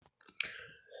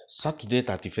Saturday,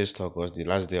 31st August, the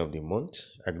last day of the month.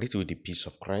 I greet you with the peace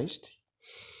of Christ.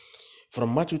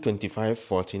 From Mtt.25,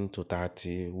 14 to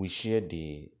 30, we share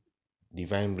the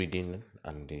divine reading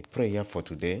and the prayer for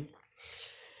today.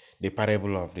 The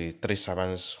parable of the three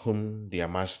servants whom their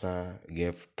master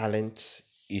gave talents,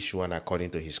 each one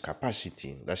according to his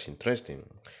capacity. That's interesting.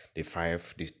 The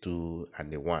 5, the 2, and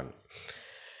the 1.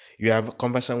 You have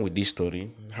conversation with this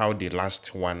story, how the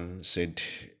last one said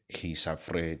he's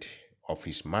afraid of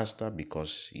his master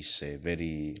because he's a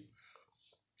very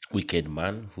wicked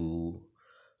man who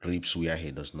reaps where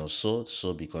he does not sow.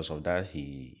 So because of that,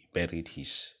 he buried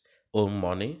his own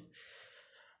money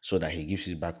so that he gives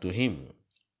it back to him.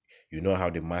 You know how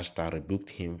the master rebuked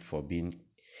him for being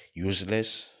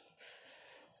useless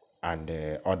and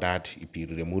ordered it be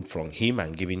removed from him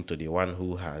and given to the one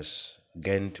who has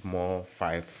gained more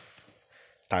 5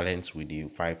 talents with the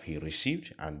 5 he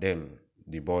received, and then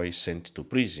the boy sent to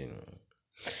prison.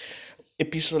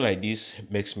 Episode like this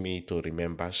makes me to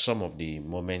remember some of the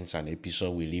moments and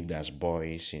episodes we lived as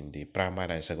boys in the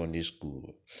primary and secondary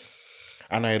school.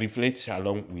 And I reflect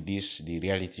along with this the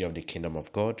reality of the kingdom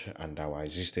of God and our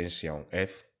existence here on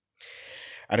earth.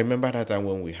 I remember that time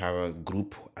when we have a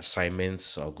group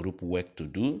assignments or group work to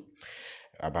do,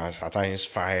 about at times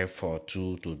 5 or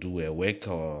 2 to do a work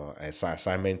or an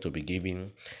assignment to be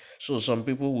given. So some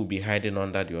people will be hiding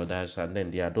under the others, and then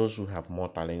there are those who have more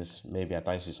talents. Maybe at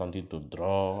times it's something to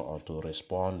draw or to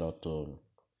respond or to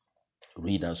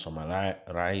read and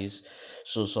summarize.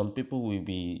 So some people will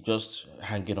be just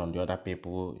hanging on the other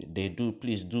people. They do,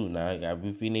 please do now. Have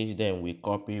we finished? Then we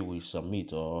copy, we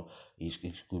submit, or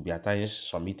it could be at times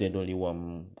submitted only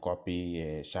one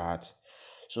copy, chart.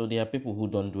 So there are people who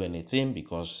don't do anything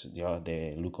because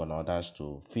they look on others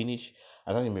to finish.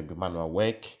 At times it may be manual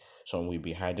work. Some will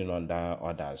be hiding under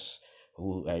others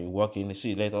who are working.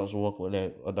 See, let us work.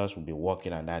 Others will be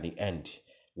working, and at the end,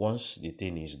 once the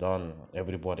thing is done,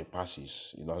 everybody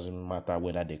passes. It doesn't matter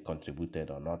whether they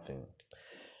contributed or nothing,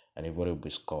 and everybody will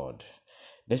be scored.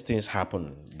 These things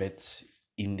happen, but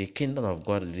in the kingdom of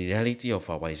God, the reality of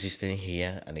our existence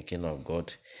here and the kingdom of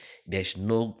God, there's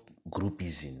no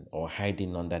groupism or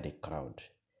hiding under the crowd.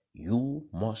 You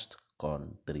must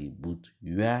contribute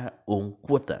your own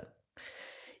quota.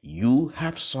 You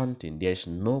have something. There's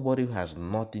nobody who has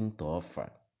nothing to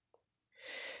offer.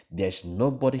 There's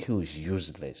nobody who is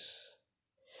useless.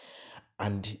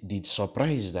 And the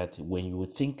surprise is that when you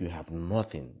think you have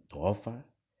nothing to offer,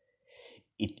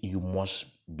 you must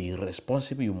be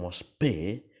responsible, you must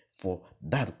pay for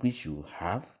that which you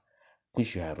have,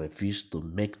 which you have refused to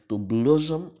make to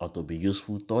blossom or to be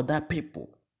useful to other people.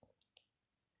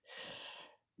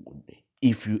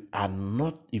 If you are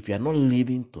not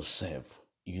living to serve,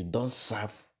 you don't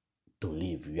serve to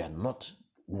live. You are not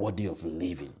worthy of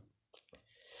living.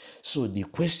 So the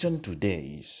question today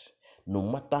is, no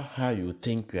matter how you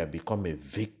think you have become a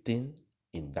victim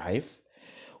in life,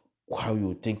 how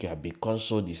you think you have become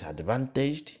so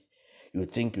disadvantaged, you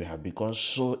think you have become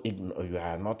so ignorant, you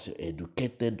are not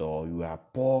educated, or you are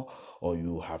poor, or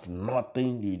you have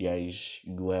nothing,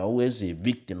 you are always a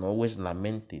victim, always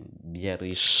lamenting. There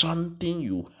is something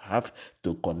you have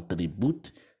to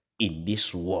contribute in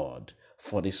this world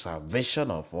for the salvation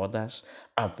of others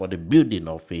and for the building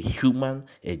of a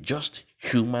just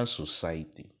human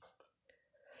society.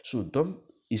 So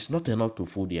it's not enough to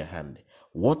fold your hand.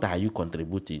 What are you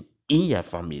contributing in your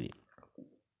family?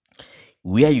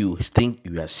 Where you think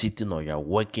you are sitting or you are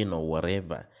working or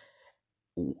whatever,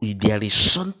 there is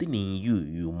something in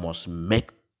you must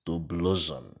make to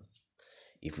blossom.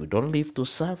 If you don't live to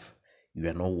serve, you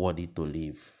are not worthy to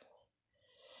live.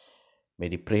 May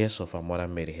the prayers of our Mother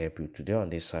Mary help you today on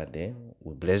this Saturday.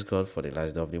 We bless God for the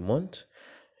last day of the month.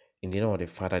 In the name of the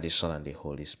Father, the Son, and the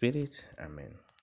Holy Spirit. Amen.